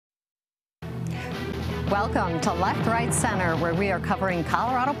Welcome to Left, Right, Center, where we are covering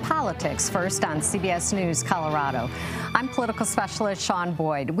Colorado politics first on CBS News Colorado. I'm political specialist Shaun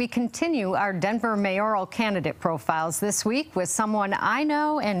Boyd. We continue our Denver mayoral candidate profiles this week with someone I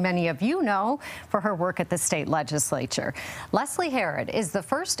know and many of you know for her work at the state legislature. Leslie Herod is the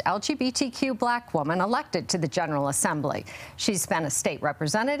first LGBTQ black woman elected to the General Assembly. She's been a state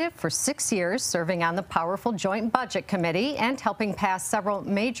representative for 6 years, serving on the powerful Joint Budget Committee and helping pass several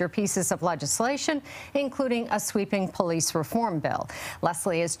major pieces of legislation, including a sweeping police reform bill.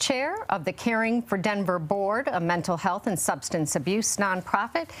 Leslie is chair of the Caring for Denver Board, a mental health and substance abuse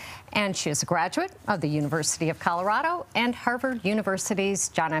nonprofit, and she is a graduate of the University of Colorado and Harvard University's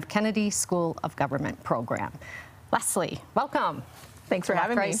John F. Kennedy School of Government program. Leslie, welcome. Thanks for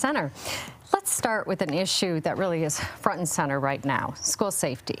having me. Center. Let's start with an issue that really is front and center right now, school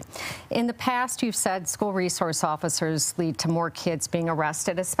safety. In the past, you've said school resource officers lead to more kids being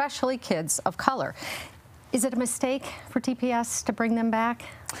arrested, especially kids of color. Is it a mistake for TPS to bring them back?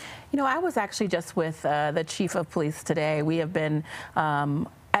 You know, I was actually just with the chief of police today. We have been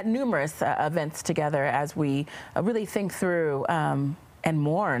at numerous events together as we really think through and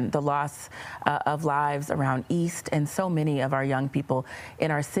mourn the loss of lives around East and so many of our young people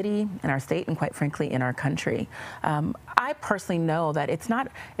in our city, in our state, and quite frankly, in our country. I personally know that it's not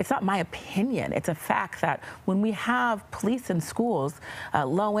my opinion. It's a fact that when we have police in schools,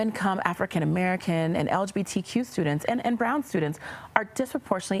 low-income African-American and LGBTQ students and brown students are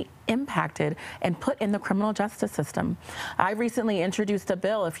disproportionately impacted and put in the criminal justice system. I recently introduced a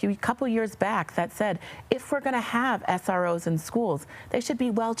bill a couple years back that said if we're going to have SROs in schools, they should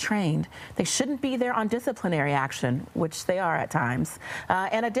be well trained. They shouldn't be there on disciplinary action, which they are at times.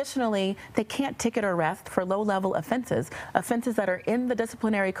 And additionally, they can't ticket or arrest for low-level offenses. Offenses that are in the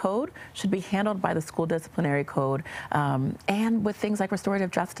disciplinary code should be handled by the school disciplinary code, and with things like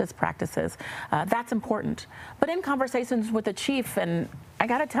restorative justice practices. That's important. But in conversations with the chief, and I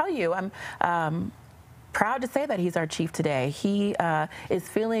got to tell you, I'm proud to say that he's our chief today. He is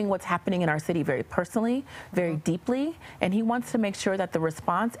feeling what's happening in our city very personally, very deeply, and he wants to make sure that the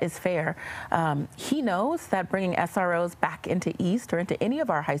response is fair. He knows that bringing SROs back into East or into any of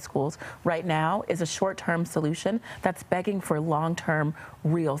our high schools right now is a short-term solution that's begging for long-term,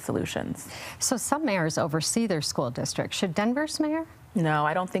 real solutions. So some mayors oversee their school district. Should Denver's mayor? No,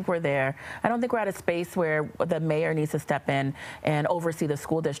 I don't think we're there. I don't think we're at a space where the mayor needs to step in and oversee the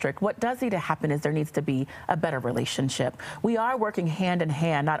school district. What does need to happen is there needs to be a better relationship. We are working hand in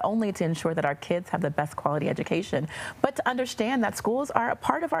hand, not only to ensure that our kids have the best quality education, but to understand that schools are a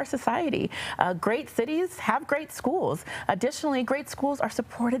part of our society. Great cities have great schools. Additionally, great schools are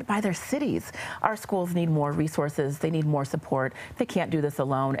supported by their cities. Our schools need more resources. They need more support. They can't do this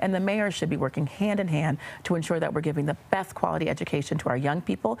alone. And the mayor should be working hand in hand to ensure that we're giving the best quality education to our young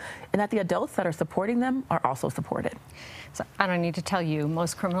people, and that the adults that are supporting them are also supported. So I don't need to tell you,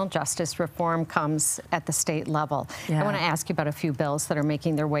 most criminal justice reform comes at the state level. Yeah. I want to ask you about a few bills that are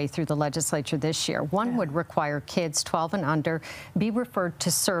making their way through the legislature this year. One would require kids 12 and under be referred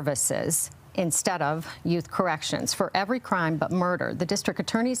to services instead of youth corrections for every crime but murder. The District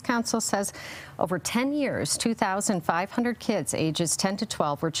Attorney's Council says over 10 years, 2,500 kids ages 10 to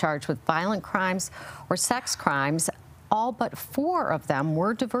 12 were charged with violent crimes or sex crimes. All but 4 of them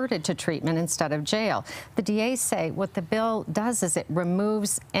were diverted to treatment instead of jail. The DAs say what the bill does is it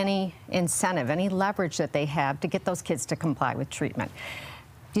removes any incentive, any leverage that they have to get those kids to comply with treatment.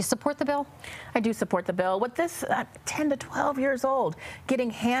 Do you support the bill? I do support the bill. With this 10 to 12 years old, getting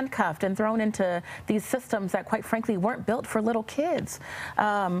handcuffed and thrown into these systems that, quite frankly, weren't built for little kids.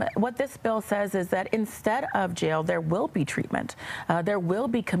 What this bill says is that instead of jail, there will be treatment. There will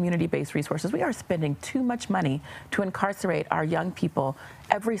be community-based resources. We are spending too much money to incarcerate our young people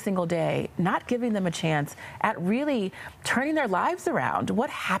every single day, not giving them a chance at really turning their lives around. What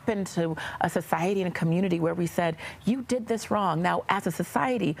happened to a society and a community where we said, you did this wrong. Now, as a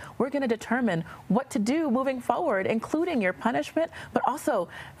society, we're going to determine what to do moving forward, including your punishment, but also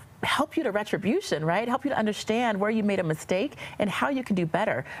help you to retribution, right? Help you to understand where you made a mistake and how you can do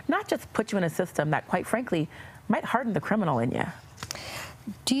better. Not just put you in a system that, quite frankly, might harden the criminal in you.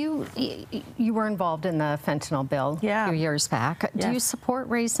 You were involved in the fentanyl bill a few years back. Yes. Do you support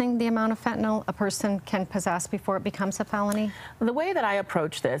raising the amount of fentanyl a person can possess before it becomes a felony? The way that I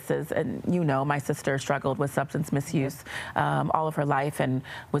approach this is, and you know, my sister struggled with substance misuse all of her life and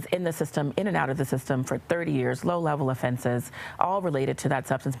was in the system, in and out of the system for 30 years, low-level offenses, all related to that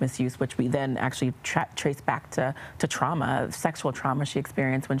substance misuse, which we then actually trace back to trauma, sexual trauma she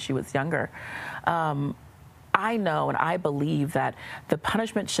experienced when she was younger. I know and I believe that the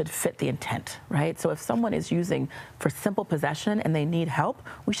punishment should fit the intent, right? So if someone is using for simple possession and they need help,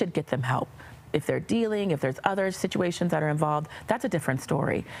 we should get them help. if they're dealing, if there's other situations that are involved, that's a different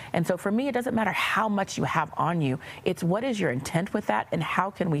story. And so for me, it doesn't matter how much you have on you. It's what is your intent with that, and how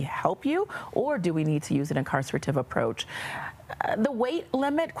can we help you, or do we need to use an incarcerative approach? The weight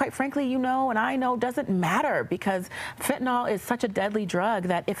limit, quite frankly, you know, and I know, doesn't matter, because fentanyl is such a deadly drug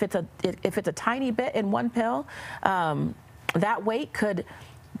that if it's a tiny bit in one pill, that weight could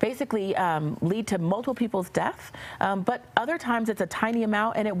basically lead to multiple people's death, but other times it's a tiny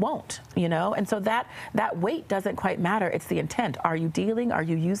amount and it won't, you know, and so that weight doesn't quite matter. It's the intent. Are you dealing? Are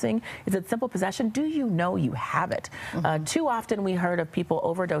you using? Is it simple possession? Do you know you have it? Too often we heard of people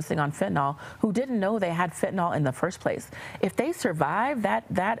overdosing on fentanyl who didn't know they had fentanyl in the first place. If they survive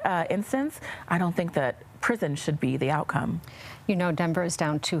that instance, I don't think that prison should be the outcome. You know, Denver is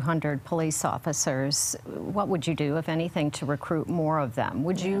down 200 police officers. What would you do, if anything, to recruit more of them?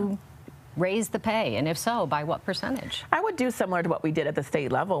 Would you raise the pay, and if so, by what percentage? I would do similar to what we did at the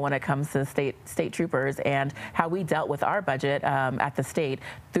state level when it comes to state troopers, and how we dealt with our budget at the state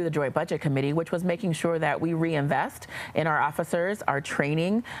through the Joint Budget Committee, which was making sure that we reinvest in our officers, our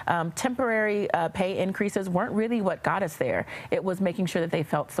training. Temporary pay increases weren't really what got us there. It was making sure that they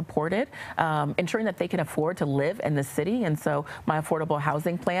felt supported, ensuring that they can afford to live in the city. And so my affordable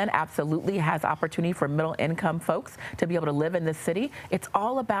housing plan absolutely has opportunity for middle income folks to be able to live in this city. It's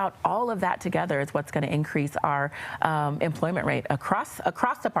all about all of that together is what's going to increase our employment rate across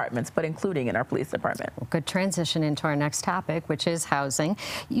departments, but including in our police department. Good transition into our next topic, which is housing.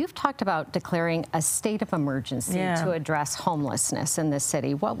 You've talked about declaring a state of emergency to address homelessness in the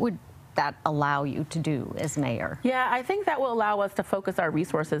city. What would that allow you to do as mayor? Yeah, I think that will allow us to focus our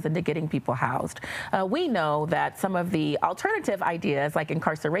resources into getting people housed. We know that some of the alternative ideas like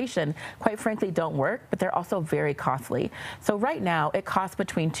incarceration, quite frankly, don't work, but they're also very costly. So right now, it costs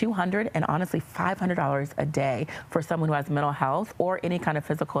between $200 and honestly $500 a day for someone who has mental health or any kind of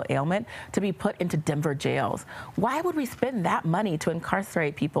physical ailment to be put into Denver jails. Why would we spend that money to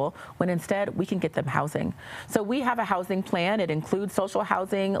incarcerate people when instead we can get them housing? So we have a housing plan. It includes social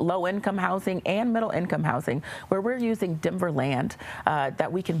housing, low-income housing, and middle-income housing, where we're using Denver land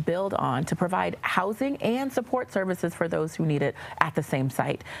that we can build on to provide housing and support services for those who need it at the same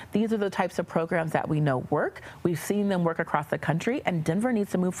site. These are the types of programs that we know work. We've seen them work across the country, and Denver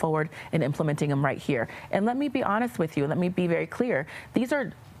needs to move forward in implementing them right here. And let me be honest with you, let me be very clear. These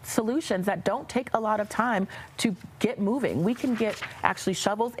are solutions that don't take a lot of time to get moving. We can get actually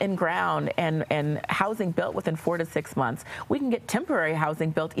shovels in ground and housing built within 4 to 6 months. We can get temporary housing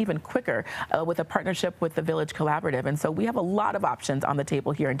built even quicker with a partnership with the Village Collaborative. And so we have a lot of options on the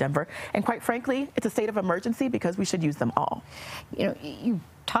table here in Denver. And quite frankly, it's a state of emergency because we should use them all. You know, you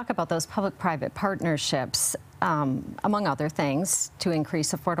talk about those public-private partnerships, among other things, to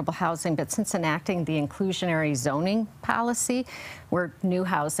increase affordable housing. But since enacting the inclusionary zoning policy, where new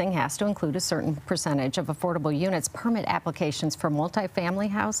housing has to include a certain percentage of affordable units, permit applications for multifamily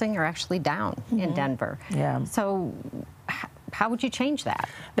housing are actually down in Denver. Yeah. So how would you change that?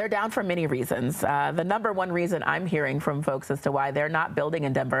 They're down for many reasons. The number one reason I'm hearing from folks as to why they're not building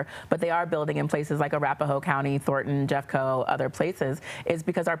in Denver, but they are building in places like Arapahoe County, Thornton, Jeffco, other places, is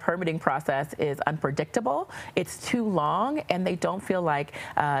because our permitting process is unpredictable. It's too long, and they don't feel like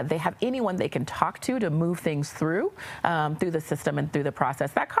they have anyone they can talk to move things through the system and through the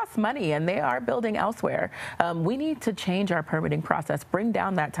process. That costs money, and they are building elsewhere. We need to change our permitting process, bring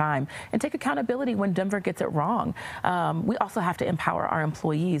down that time, and take accountability when Denver gets it wrong. We also have to empower our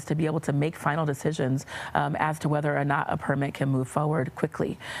employees to be able to make final decisions as to whether or not a permit can move forward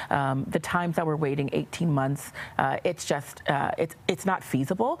quickly. The times that we're waiting 18 months, it's just, it's not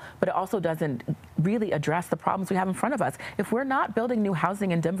feasible, but it also doesn't really address the problems we have in front of us. If we're not building new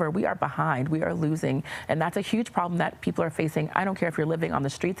housing in Denver, we are behind, we are losing, and that's a huge problem that people are facing. I don't care if you're living on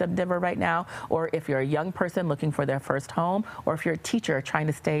the streets of Denver right now, or if you're a young person looking for their first home, or if you're a teacher trying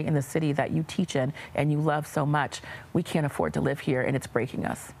to stay in the city that you teach in and you love so much. We can't afford to live here, and it's breaking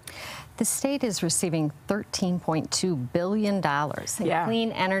us. The state is receiving $13.2 billion in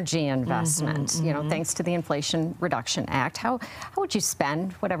clean energy investment, you know, thanks to the Inflation Reduction Act. How would you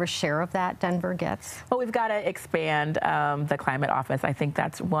spend whatever share of that Denver gets? Well, we've got to expand the climate office. I think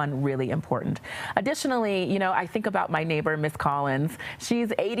that's one really important. Additionally, you know, I think about my neighbor, Miss Collins. She's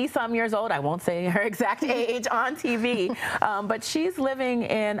 80-some years old. I won't say her exact age on TV, but she's living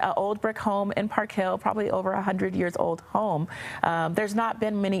in an old brick home in Park Hill, probably over 100 years old home. There's not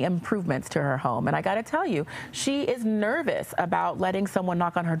been many improvements to her home, and I got to tell you, she is nervous about letting someone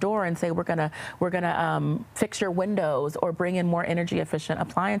knock on her door and say, we're gonna fix your windows or bring in more energy efficient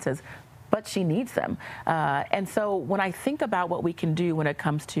appliances. but she needs them. And so when I think about what we can do when it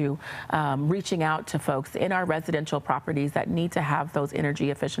comes to reaching out to folks in our residential properties that need to have those energy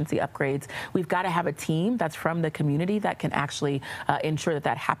efficiency upgrades, we've got to have a team that's from the community that can actually ensure that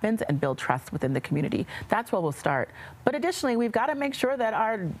that happens and build trust within the community. That's where we'll start. But additionally, we've got to make sure that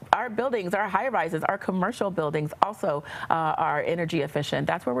our buildings, our high rises, our commercial buildings also are energy efficient.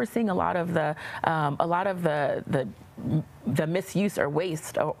 That's where we're seeing a lot of the misuse or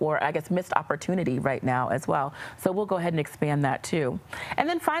waste or I guess missed opportunity right now as well. So we'll go ahead and expand that too. And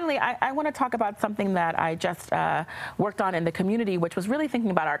then finally, I want to talk about something that I just worked on in the community, which was really thinking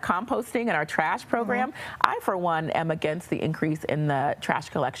about our composting and our trash program. I, for one, am against the increase in the trash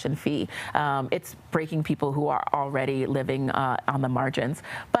collection fee. It's breaking people who are already living on the margins.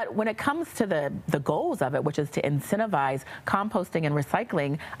 But when it comes to the goals of it, which is to incentivize composting and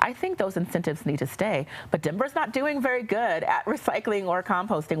recycling, I think those incentives need to stay. But Denver's not doing very good at recycling or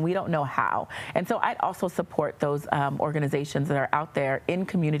composting. We don't know how. And so I'd also support those organizations that are out there in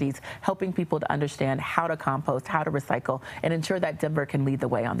communities helping people to understand how to compost, how to recycle, and ensure that Denver can lead the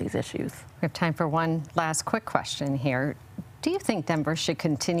way on these issues. We have time for one last quick question here. Do you think Denver should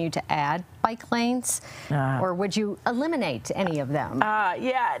continue to add bike lanes, or would you eliminate any of them?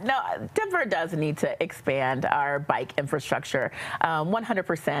 Yeah, no, Denver does need to expand our bike infrastructure.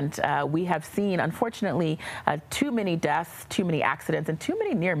 100%. We have seen, unfortunately, too many deaths, too many accidents, and too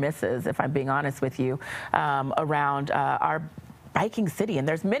many near misses, if I'm being honest with you, around our biking city, and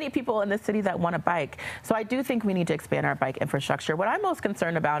there's many people in the city that want to bike. So I do think we need to expand our bike infrastructure. What I'm most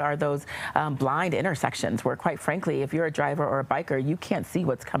concerned about are those blind intersections where, quite frankly, if you're a driver or a biker, you can't see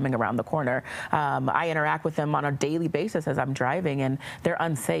what's coming around the corner. I interact with them on a daily basis as I'm driving, and they're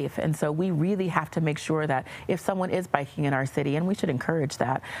unsafe. And so we really have to make sure that if someone is biking in our city, and we should encourage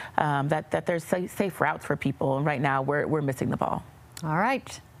that, that there's safe routes for people. And right now, we're missing the ball. All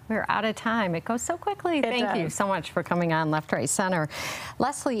right. We're out of time. It goes so quickly. Thank you so much for coming on Left Right Center.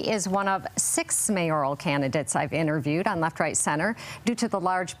 Leslie is one of 6 mayoral candidates I've interviewed on Left Right Center. Due to the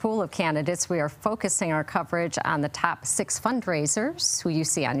large pool of candidates, we are focusing our coverage on the top 6 fundraisers who you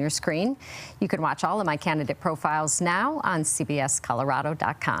see on your screen. You can watch all of my candidate profiles now on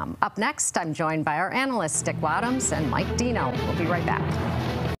cbscolorado.com. Up next, I'm joined by our analysts, Dick Wadhams and Mike Dino. We'll be right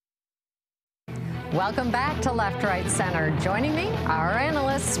back. Welcome back to Left, Right, Center. Joining me, our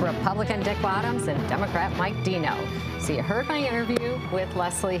analysts, Republican Dick Wadhams and Democrat Mike Dino. So you heard my interview with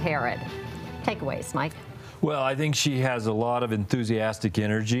Leslie Herod. Takeaways, Mike. Well, I think she has a lot of enthusiastic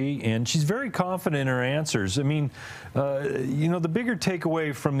energy, and she's very confident in her answers. I mean, you know, the bigger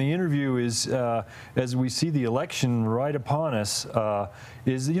takeaway from the interview is, as we see the election right upon us,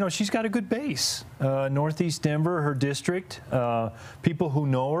 is, you know, she's got a good base. Northeast Denver, her district, people who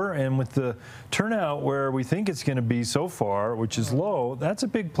know her, and with the turnout where we think it's going to be so far, which is low, that's a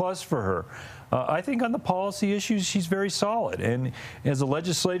big plus for her. I think on the policy issues, she's very solid. And as a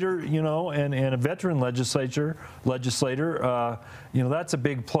legislator, you know, and a veteran legislator, you know, that's a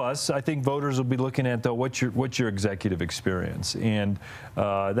big plus. I think voters will be looking at, though, what's your executive experience? And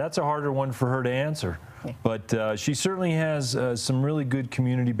that's a harder one for her to answer. But she certainly has some really good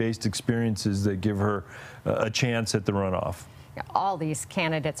community-based experiences that give her a chance at the runoff. All these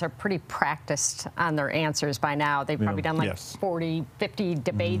candidates are pretty practiced on their answers by now. They've probably done like 40, 50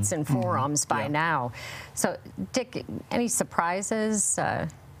 debates and forums by now. So, Dick, any surprises?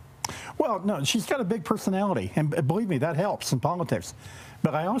 Well, no, she's got a big personality, and believe me, that helps in politics.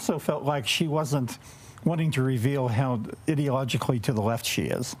 But I also felt like she wasn't wanting to reveal how ideologically to the left she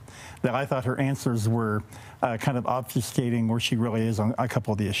is. That I thought her answers were kind of obfuscating where she really is on a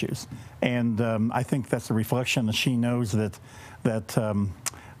couple of the issues. And I think that's a reflection that she knows that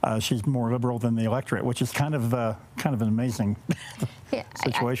she's more liberal than the electorate, which is kind of an amazing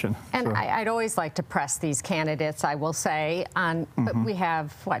situation. I'd always like to press these candidates, I will say, on, but we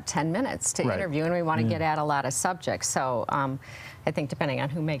have, what, 10 minutes to interview, and we want to get at a lot of subjects. So I think depending on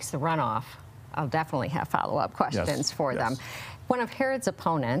who makes the runoff, I'll definitely have follow-up questions for them. One of Herod's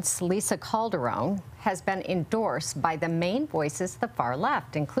opponents, Lisa Calderon, has been endorsed by the main voices of the far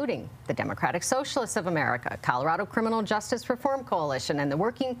left, including the Democratic Socialists of America, Colorado Criminal Justice Reform Coalition, and the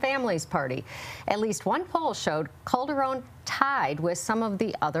Working Families Party. At least one poll showed Calderon tied with some of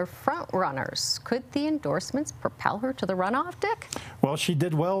the other front-runners. Could the endorsements propel her to the runoff, Dick? Well, she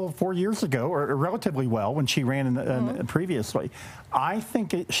did well 4 years ago, or relatively well, when she ran previously. I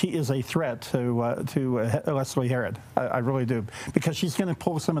think she is a threat to Leslie Herod. I really do, because she's going to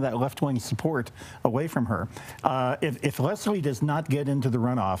pull some of that left-wing support away from her. If Leslie does not get into the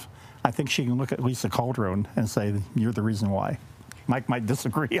runoff, I think she can look at Lisa Calderon and say, you're the reason why. Mike might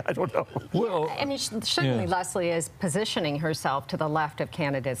disagree. I don't know. Well, I mean, certainly Leslie is positioning herself to the left of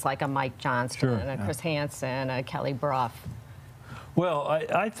candidates like a Mike Johnston, a Chris Hansen, a Kelly Brough. Well,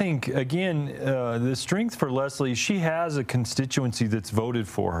 I think, again, the strength for Leslie, she has a constituency that's voted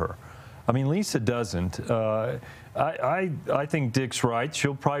for her. I mean, Lisa doesn't. I think Dick's right.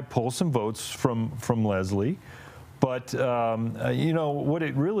 She'll probably pull some votes from Leslie. But, you know, what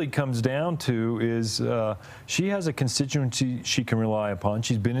it really comes down to is she has a constituency she can rely upon.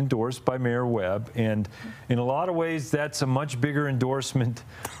 She's been endorsed by Mayor Webb, and in a lot of ways, that's a much bigger endorsement.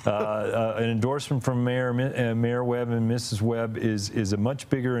 An endorsement from Mayor Webb and Mrs. Webb is a much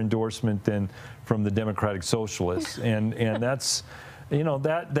bigger endorsement than from the Democratic Socialists, and that's, you know,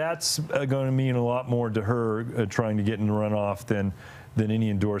 that's going to mean a lot more to her trying to get in the runoff than any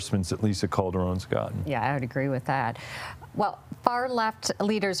endorsements that Lisa Calderon's gotten. Yeah, I would agree with that. Well, far-left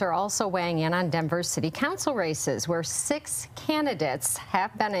leaders are also weighing in on Denver City Council races, where 6 candidates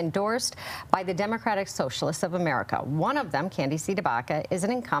have been endorsed by the Democratic Socialists of America. One of them, Candice DeBaca, is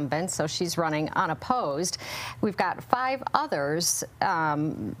an incumbent, so she's running unopposed. We've got 5 others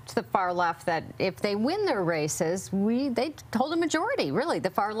to the far left that, if they win their races, they hold a majority. Really,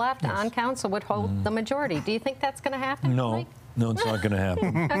 the far left on council would hold the majority. Do you think that's going to happen, No. Mike? No, it's not going to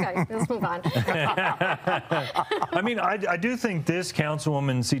happen. Okay, let's move on. I mean, I do think this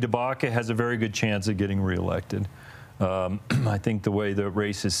Councilwoman C. DeBaca has a very good chance of getting reelected. I think the way the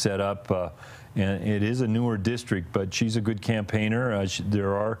race is set up, and it is a newer district, but she's a good campaigner.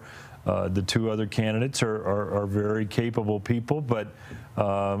 There are the 2 other candidates are very capable people, but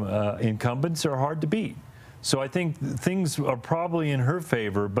incumbents are hard to beat. So I think things are probably in her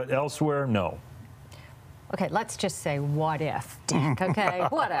favor, but elsewhere, no. Okay, let's just say, what if, Dick, okay?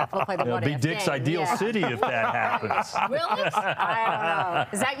 What if? We'll play the what if It'll be Dick's game. ideal city if that happens. Will it? I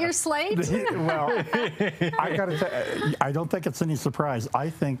don't know. Is that your slate? Well, I got to say, I don't think it's any surprise. I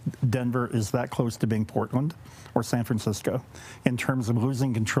think Denver is that close to being Portland or San Francisco in terms of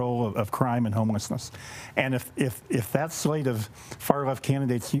losing control of crime and homelessness. And if that slate of far-left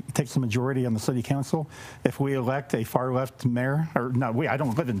candidates takes the majority on the city council, if we elect a far-left mayor, or not I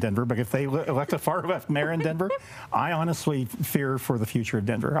don't live in Denver, but if they elect a far-left mayor in Denver, I honestly fear for the future of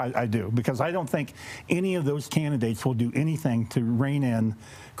Denver. I do, because I don't think any of those candidates will do anything to rein in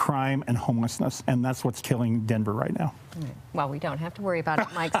crime and homelessness, and that's what's killing Denver right now. Well, we don't have to worry about it,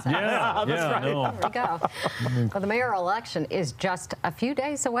 Mike said. Yeah, that's right. No. There we go. Well, the mayoral election is just a few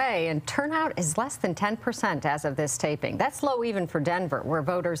days away, and turnout is less than 10% as of this taping. That's low even for Denver, where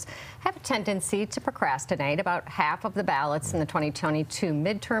voters have a tendency to procrastinate. About half of the ballots in the 2022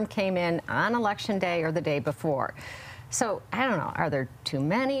 midterm came in on Election Day or the day before. So, I don't know, are there too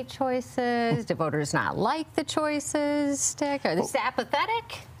many choices? Do voters not like the choices, Dick? Are they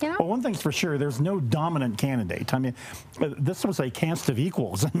apathetic? You know? Well, one thing's for sure, there's no dominant candidate. I mean, this was a cast of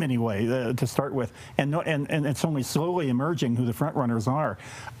equals in many ways to start with, and it's only slowly emerging who the front runners are.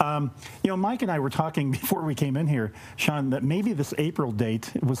 You know, Mike and I were talking before we came in here, Shaun, that maybe this April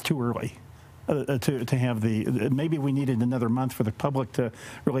date was too early. To have maybe we needed another month for the public to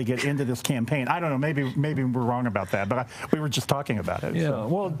really get into this campaign. I don't know, maybe we're wrong about that, but we were just talking about it. Yeah, so.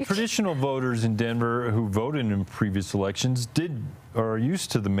 well, traditional voters in Denver who voted in previous elections are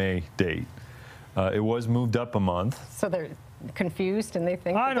used to the May date. It was moved up a month. So they're confused and they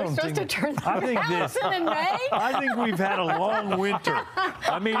think they're supposed to turn the ballots in May? I think we've had a long winter.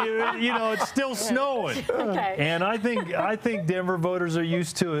 I mean, you know, it's still snowing. Okay. And I think Denver voters are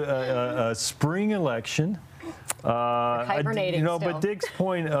used to a spring election. Hibernating you know, still. but Dick's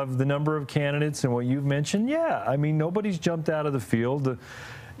point of the number of candidates and what you've mentioned, yeah, I mean, nobody's jumped out of the field.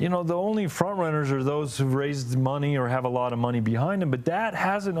 You know, the only front runners are those who've raised money or have a lot of money behind them, but that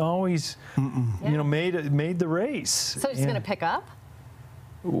hasn't always, you know, made the race. So it's going to pick up?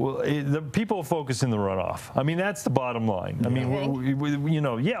 Well, the people focus in the runoff. I mean, that's the bottom line. I mean, you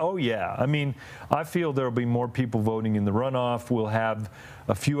know, yeah. I mean, I feel there will be more people voting in the runoff. We'll have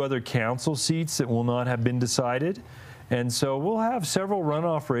a few other council seats that will not have been decided. And so we'll have several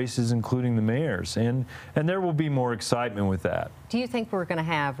runoff races, including the mayor's, and there will be more excitement with that. Do you think we're going to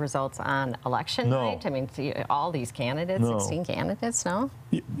have results on election night? I mean, all these candidates, 16 candidates, no?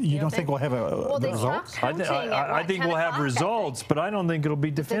 You don't think we'll have the results? I think we'll have results, but I don't think it'll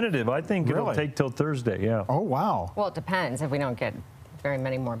be definitive. I think it'll take till Thursday, yeah. Oh, wow. Well, it depends. If we don't get very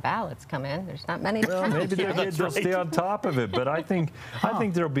many more ballots come in, there's not many. Well, maybe they'll stay on top of it, but I think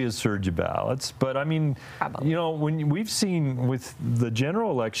there'll be a surge of ballots. But I mean, you know, when we've seen with the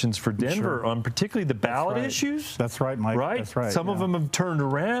general elections for Denver on particularly the ballot issues. That's right, Mike. Right? That's right. Some of them have turned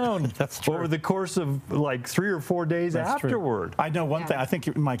around over the course of like 3 or 4 days afterward. I know one thing. I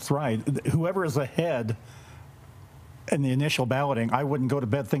think Mike's right. Whoever is ahead in the initial balloting, I wouldn't go to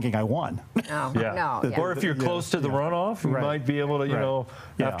bed thinking I won. No, Yeah. no. Yeah. Or if you're close to the runoff, you Right. might be able to, you Right. know,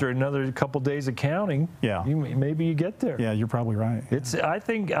 Yeah. after another couple days of counting, Yeah. maybe you get there. Yeah, you're probably right. I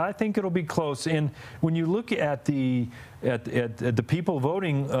think it'll be close. And when you look at the people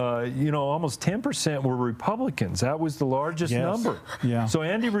voting, you know, almost 10% were Republicans. That was the largest Yes. number. Yeah. So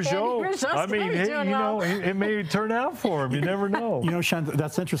Andy Rougeau's, I mean, hey, you know, it may turn out for him. You never know. You know, Shaun,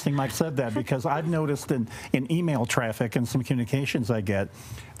 that's interesting Mike said that, because I've noticed in email traffic and some communications I get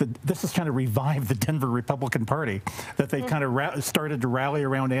that this has kind of revived the Denver Republican Party, that they kind of started to rally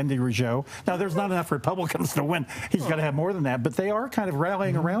around Andy Rougeau. Now, there's not enough Republicans to win. He's got to have more than that, but they are kind of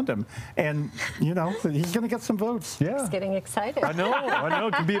rallying around him. And, you know, he's going to get some votes. Yeah. Getting excited. I know.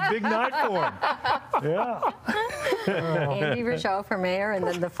 It could be a big night for him. Yeah. Andy Rougeau for mayor, and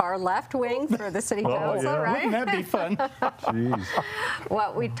then the far left wing for the city council, yeah. right? Wouldn't that be fun? Jeez.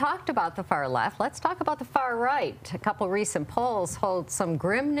 Well, we talked about the far left. Let's talk about the far right. A couple recent polls hold some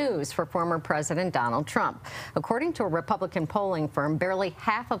grim news for former President Donald Trump. According to a Republican polling firm, barely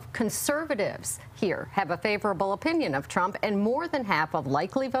half of conservatives here have a favorable opinion of Trump, and more than half of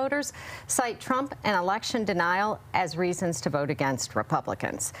likely voters cite Trump and election denial as reasons to vote against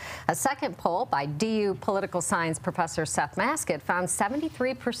Republicans. A second poll by DU political science professor Seth Maskett found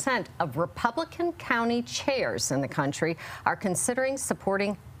 73% of Republican county chairs in the country are considering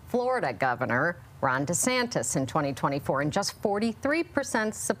supporting Florida Governor Ron DeSantis in 2024, and just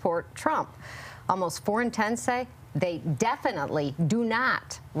 43% support Trump. Almost 4 in 10 say they definitely do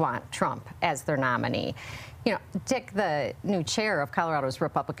not want Trump as their nominee. You know, Dick, the new chair of Colorado's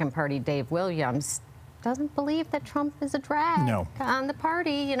Republican Party, Dave Williams, doesn't believe that Trump is a drag on the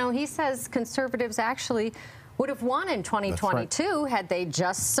party. You know, he says conservatives actually would have won in 2022 had they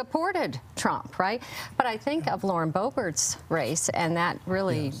just supported Trump, right? But I think of Lauren Boebert's race, and that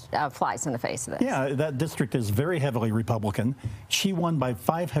really flies in the face of this. Yeah, that district is very heavily Republican. She won by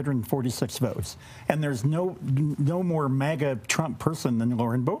 546 votes. And there's no more MAGA Trump person than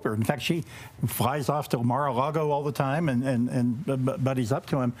Lauren Boebert. In fact, she flies off to Mar-a-Lago all the time and buddies up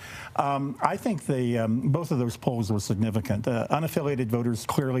to him. I think both of those polls were significant. Unaffiliated voters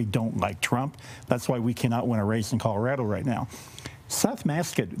clearly don't like Trump. That's why we cannot win a race in Colorado right now. Seth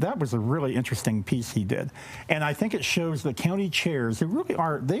Maskett, that was a really interesting piece he did. And I think it shows that county chairs,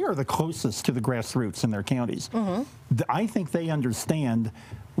 they are the closest to the grassroots in their counties. I think they understand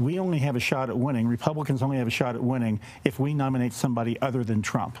we only have a shot at winning, Republicans only have a shot at winning if we nominate somebody other than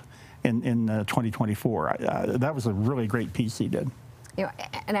Trump in 2024. That was a really great piece he did. You know,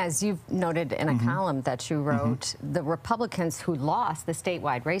 and as you've noted in a column that you wrote, the Republicans who lost the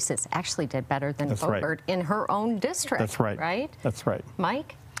statewide races actually did better than Boebert in her own district. That's right. Right? That's right.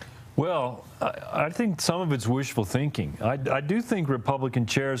 Mike? Well, I think some of it's wishful thinking. I do think Republican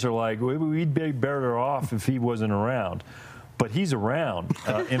chairs are like, we'd be better off if he wasn't around. But he's around.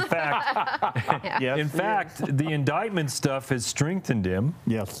 In fact, Yes, in fact, the indictment stuff has strengthened him.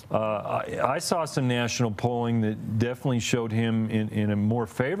 Yes. I saw some national polling that definitely showed him in a more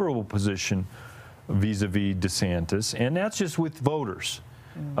favorable position vis-a-vis DeSantis, and that's just with voters.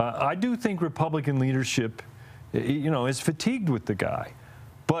 I do think Republican leadership, you know, is fatigued with the guy.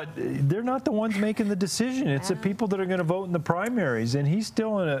 But they're not the ones making the decision. It's the people that are going to vote in the primaries, and he's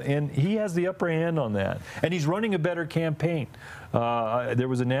still and he has the upper hand on that. And he's running a better campaign. There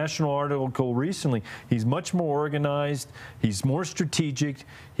was a national article recently. He's much more organized. He's more strategic.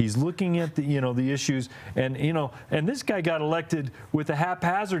 He's looking at the issues, and and this guy got elected with a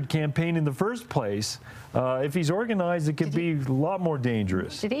haphazard campaign in the first place. If he's organized, it could be a lot more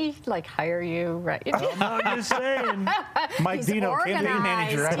dangerous. Did he hire you? Right. I'm just saying. Mike Dino, campaign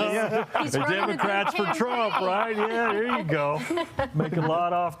manager. Right? He's The running a good Democrats for Trump, campaign. right? Yeah, there you go. Make a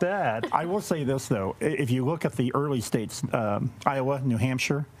lot off that. I will say this, though. If you look at the early states, Iowa, New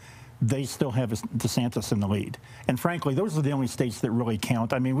Hampshire, they still have DeSantis in the lead. And frankly, those are the only states that really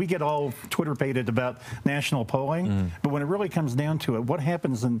count. I mean, we get all Twitter-pated about national polling, but when it really comes down to it, what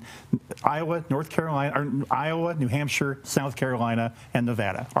happens in Iowa, North Carolina, or Iowa, New Hampshire, South Carolina, and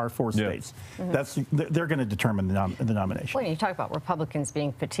Nevada, our 4 states. They're going to determine the nomination. When you talk about Republicans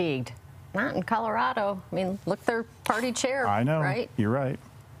being fatigued, not in Colorado. I mean, look, their party chair. I know. Right? You're right.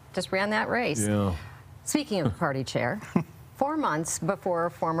 Just ran that race. Yeah. Speaking of the party chair, 4 months before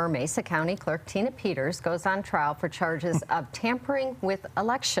former Mesa County Clerk Tina Peters goes on trial for charges of tampering with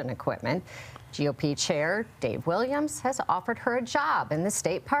election equipment, GOP Chair Dave Williams has offered her a job in the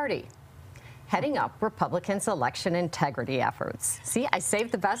state party, heading up Republicans' election integrity efforts. See, I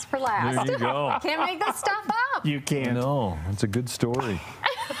saved the best for last. There you go. Can't make this stuff up. You can't. No, it's a good story.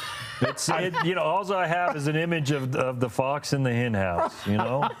 All I have is an image of the fox in the hen house,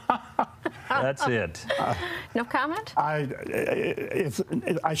 That's it. No comment? I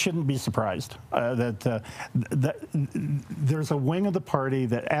shouldn't be surprised that there's a wing of the party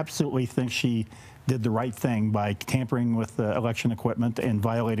that absolutely thinks she did the right thing by tampering with election equipment and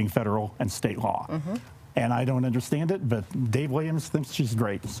violating federal and state law. And I don't understand it, but Dave Williams thinks she's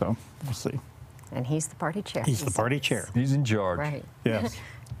great, so we'll see. And he's the party chair. He's the party chair. He's in charge. Right. Yes.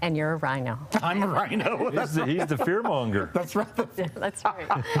 And you're a rhino. I'm a rhino. He's the fearmonger. That's right. That's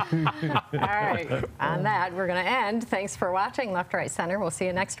right. All right. On that, we're going to end. Thanks for watching Left, Right, Center. We'll see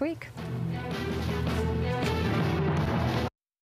you next week.